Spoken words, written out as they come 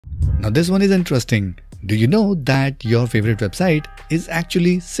Now this one is interesting. Do you know that your favorite website is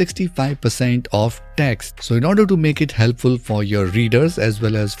actually 65% of text? So in order to make it helpful for your readers as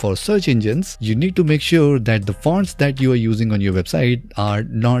well as for search engines, you need to make sure that the fonts that you are using on your website are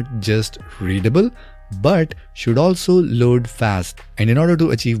not just readable, but should also load fast. And in order to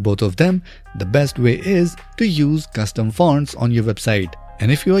achieve both of them, the best way is to use custom fonts on your website.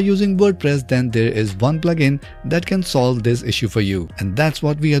 And if you are using WordPress, then there is one plugin that can solve this issue for you. And that's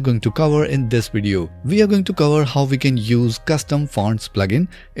what we are going to cover in this video. We are going to cover how we can use custom fonts plugin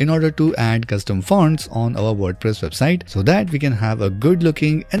in order to add custom fonts on our WordPress website so that we can have a good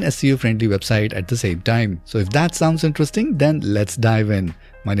looking and SEO friendly website at the same time. So if that sounds interesting, then let's dive in.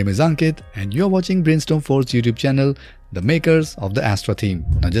 My name is Ankit and you're watching Brainstorm 4's YouTube channel, the makers of the Astra theme.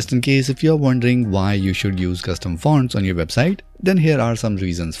 Now just in case if you're wondering why you should use custom fonts on your website, then here are some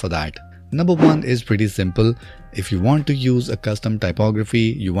reasons for that. Number one is pretty simple. If you want to use a custom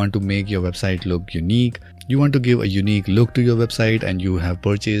typography, you want to make your website look unique, you want to give a unique look to your website and you have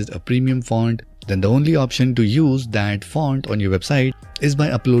purchased a premium font, then the only option to use that font on your website is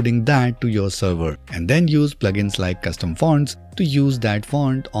by uploading that to your server and then use plugins like custom fonts to use that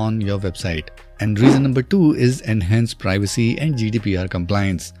font on your website. And reason number two is enhanced privacy and GDPR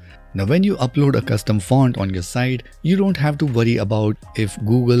compliance. Now when you upload a custom font on your site, you don't have to worry about if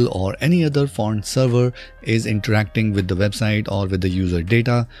Google or any other font server is interacting with the website or with the user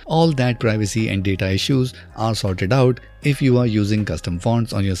data. All that privacy and data issues are sorted out if you are using custom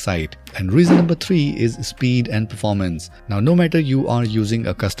fonts on your site. And reason number three is speed and performance. Now no matter you are using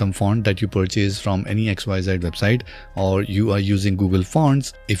a custom font that you purchase from any XYZ website or you are using Google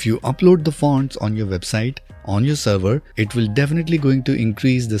Fonts, if you upload the fonts on your website, on your server, it will definitely going to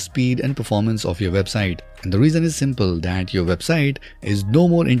increase the speed and performance of your website. And the reason is simple, that your website is no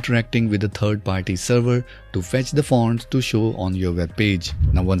more interacting with a third-party server to fetch the fonts to show on your web page.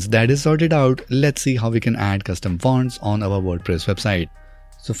 Now once that is sorted out, let's see how we can add custom fonts on our WordPress website.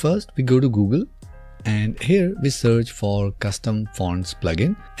 So first we go to Google and here we search for custom fonts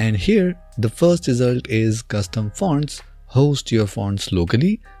plugin, and here the first result is custom fonts host your fonts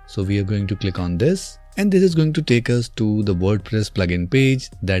locally. So we are going to click on this. And this is going to take us to the WordPress plugin page,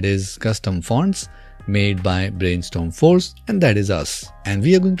 that is custom fonts made by Brainstorm 4, and that is us. And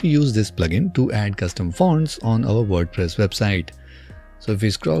we are going to use this plugin to add custom fonts on our WordPress website. So if we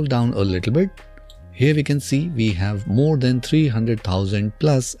scroll down a little bit, here we can see we have more than 300,000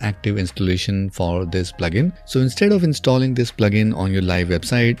 plus active installation for this plugin. So instead of installing this plugin on your live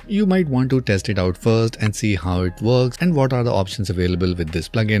website, you might want to test it out first and see how it works and what are the options available with this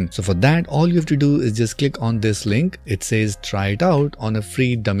plugin. So for that, all you have to do is just click on this link. It says try it out on a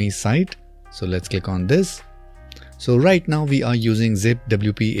free dummy site. So let's click on this. So right now we are using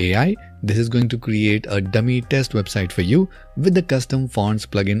ZipWP AI. This is going to create a dummy test website for you with the custom fonts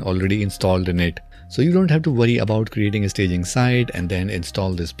plugin already installed in it. So you don't have to worry about creating a staging site and then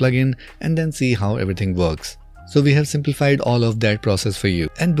install this plugin and then see how everything works. So we have simplified all of that process for you.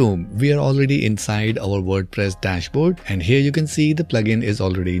 And boom, we are already inside our WordPress dashboard. And here you can see the plugin is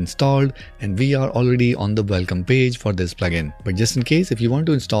already installed and we are already on the welcome page for this plugin. But just in case, if you want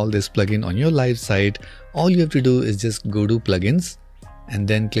to install this plugin on your live site, all you have to do is just go to plugins and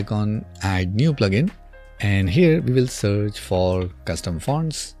then click on add new plugin. And here we will search for custom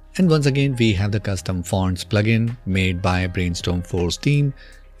fonts. And once again, we have the custom fonts plugin made by Brainstorm 4's team.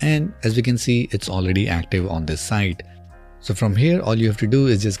 And as we can see, it's already active on this site. So from here, all you have to do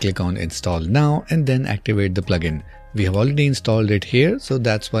is just click on install now and then activate the plugin. We have already installed it here, so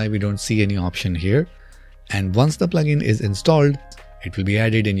that's why we don't see any option here. And once the plugin is installed, it will be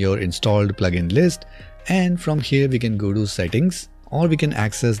added in your installed plugin list. And from here, we can go to settings, or we can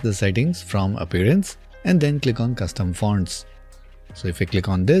access the settings from appearance and then click on custom fonts. So if we click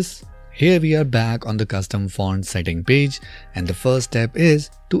on this, here we are back on the custom font setting page, and the first step is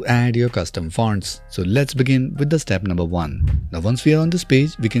to add your custom fonts. So let's begin with the step number one. Now once we are on this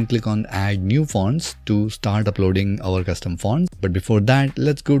page, we can click on add new fonts to start uploading our custom fonts. But before that,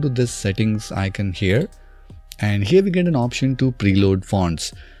 let's go to this settings icon here, and here we get an option to preload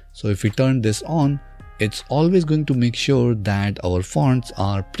fonts. So if we turn this on, it's always going to make sure that our fonts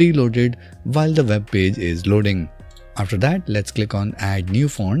are preloaded while the web page is loading. After that, let's click on add new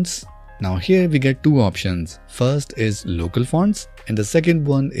fonts. Now here we get two options. First is local fonts and the second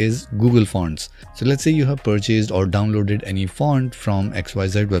one is Google Fonts. So let's say you have purchased or downloaded any font from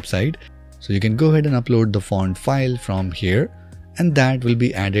XYZ website. So you can go ahead and upload the font file from here and that will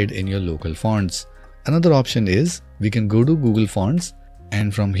be added in your local fonts. Another option is we can go to Google Fonts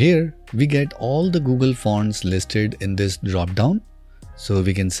and from here we get all the Google fonts listed in this drop down. So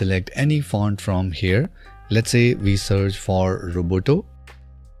we can select any font from here. Let's say we search for Roboto.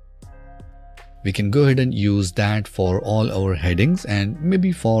 we can go ahead and use that for all our headings and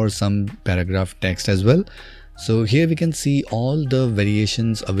maybe for some paragraph text as well. So here we can see all the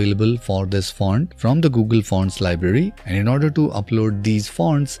variations available for this font from the Google Fonts library. And in order to upload these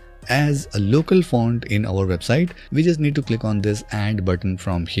fonts as a local font in our website, we just need to click on this add button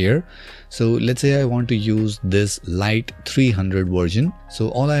from here. So let's say I want to use this light 300 version. So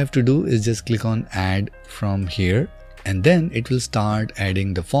all I have to do is just click on add from here, and then it will start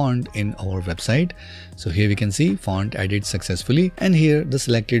adding the font in our website. So here we can see font added successfully, and here the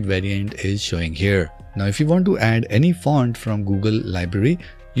selected variant is showing here. Now if you want to add any font from Google library,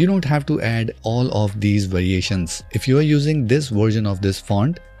 you don't have to add all of these variations. If you are using this version of this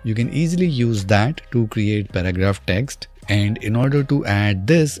font, you can easily use that to create paragraph text. And in order to add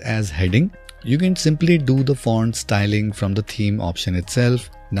this as heading, you can simply do the font styling from the theme option itself.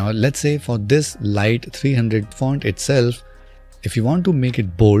 Now let's say for this light 300 font itself, if you want to make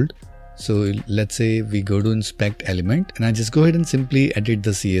it bold, so let's say we go to inspect element, and I just go ahead and simply edit the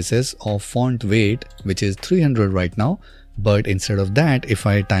CSS of font weight, which is 300 right now. But instead of that, if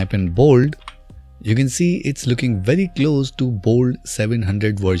I type in bold, you can see it's looking very close to bold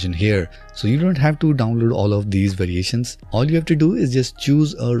 700 version here. So you don't have to download all of these variations. All you have to do is just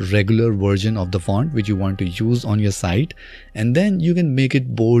choose a regular version of the font which you want to use on your site, and then you can make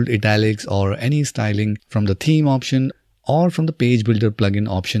it bold, italics, or any styling from the theme option or from the page builder plugin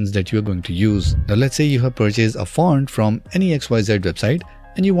options that you are going to use. Now let's say you have purchased a font from any XYZ website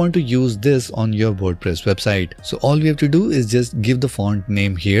and you want to use this on your WordPress website. So all we have to do is just give the font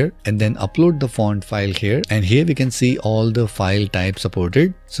name here and then upload the font file here. And here we can see all the file types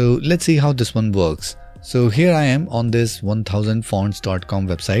supported. So let's see how this one works. So here I am on this 1000fonts.com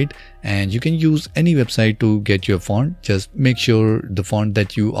website, and you can use any website to get your font. Just make sure the font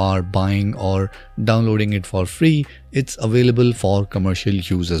that you are buying or downloading it for free, it's available for commercial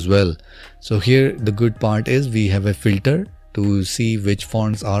use as well. So here the good part is we have a filter to see which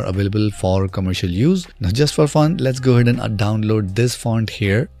fonts are available for commercial use. Now just for fun, let's go ahead and download this font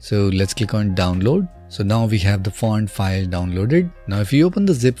here. So let's click on download. So now we have the font file downloaded. Now if you open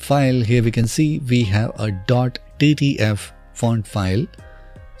the zip file, here we can see we have a .ttf font file.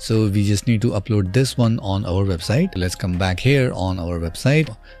 So we just need to upload this one on our website. Let's come back here on our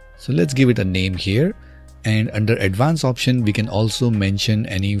website. So let's give it a name here. And under advanced option, we can also mention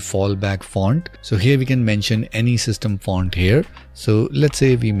any fallback font. So here we can mention any system font here. So let's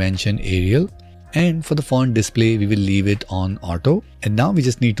say we mention Arial. And for the font display, we will leave it on auto. And now we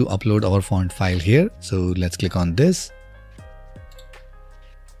just need to upload our font file here. So let's click on this.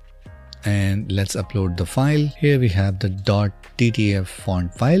 And let's upload the file. Here we have the .ttf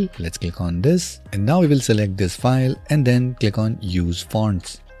font file. Let's click on this. And now we will select this file and then click on use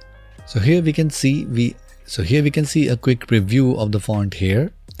fonts. So here we can see a quick preview of the font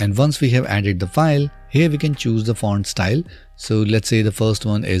here. And once we have added the file, here we can choose the font style. So let's say the first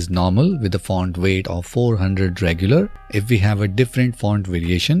one is normal with the font weight of 400 regular. If we have a different font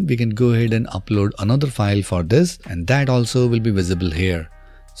variation, we can go ahead and upload another file for this, and that also will be visible here.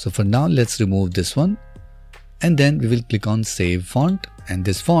 So for now, let's remove this one. And then we will click on save font, and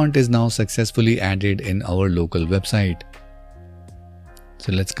this font is now successfully added in our local website.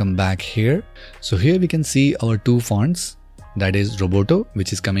 So let's come back here. So here we can see our two fonts. That is Roboto,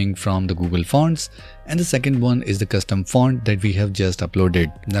 which is coming from the Google Fonts, and the second one is the custom font that we have just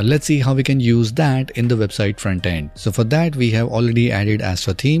uploaded. Now let's see how we can use that in the website front end. So for that, we have already added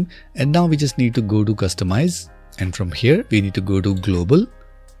Astra theme, and now we just need to go to customize, and from here we need to go to global,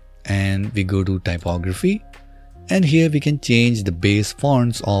 and we go to typography, and here we can change the base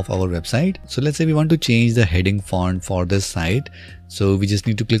fonts of our website. So let's say we want to change the heading font for this site. So we just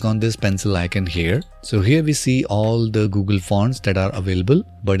need to click on this pencil icon here. So here we see all the Google fonts that are available,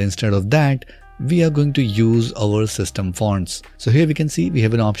 but instead of that, we are going to use our system fonts. So here we can see we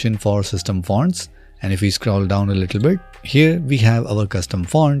have an option for system fonts. And if we scroll down a little bit, here we have our custom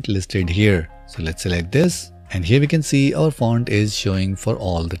font listed here. So let's select this. And here we can see our font is showing for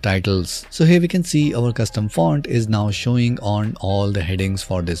all the titles. So here we can see our custom font is now showing on all the headings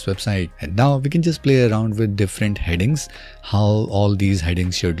for this website. And now we can just play around with different headings, how all these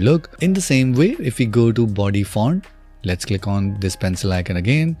headings should look. In the same way, if we go to body font, let's click on this pencil icon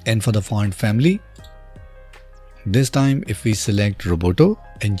again. And for the font family, this time if we select Roboto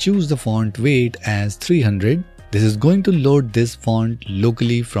and choose the font weight as 300, this is going to load this font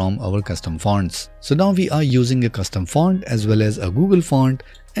locally from our custom fonts. So now we are using a custom font as well as a Google font,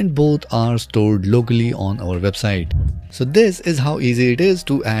 and both are stored locally on our website. So this is how easy it is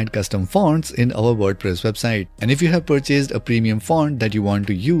to add custom fonts in our WordPress website. And if you have purchased a premium font that you want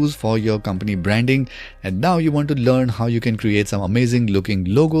to use for your company branding, and now you want to learn how you can create some amazing looking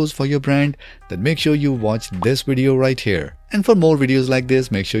logos for your brand, then make sure you watch this video right here. And for more videos like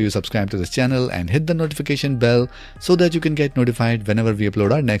this, make sure you subscribe to this channel and hit the notification bell so that you can get notified whenever we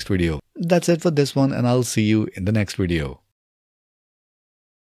upload our next video. That's it for this one, and I'll see you in the next video.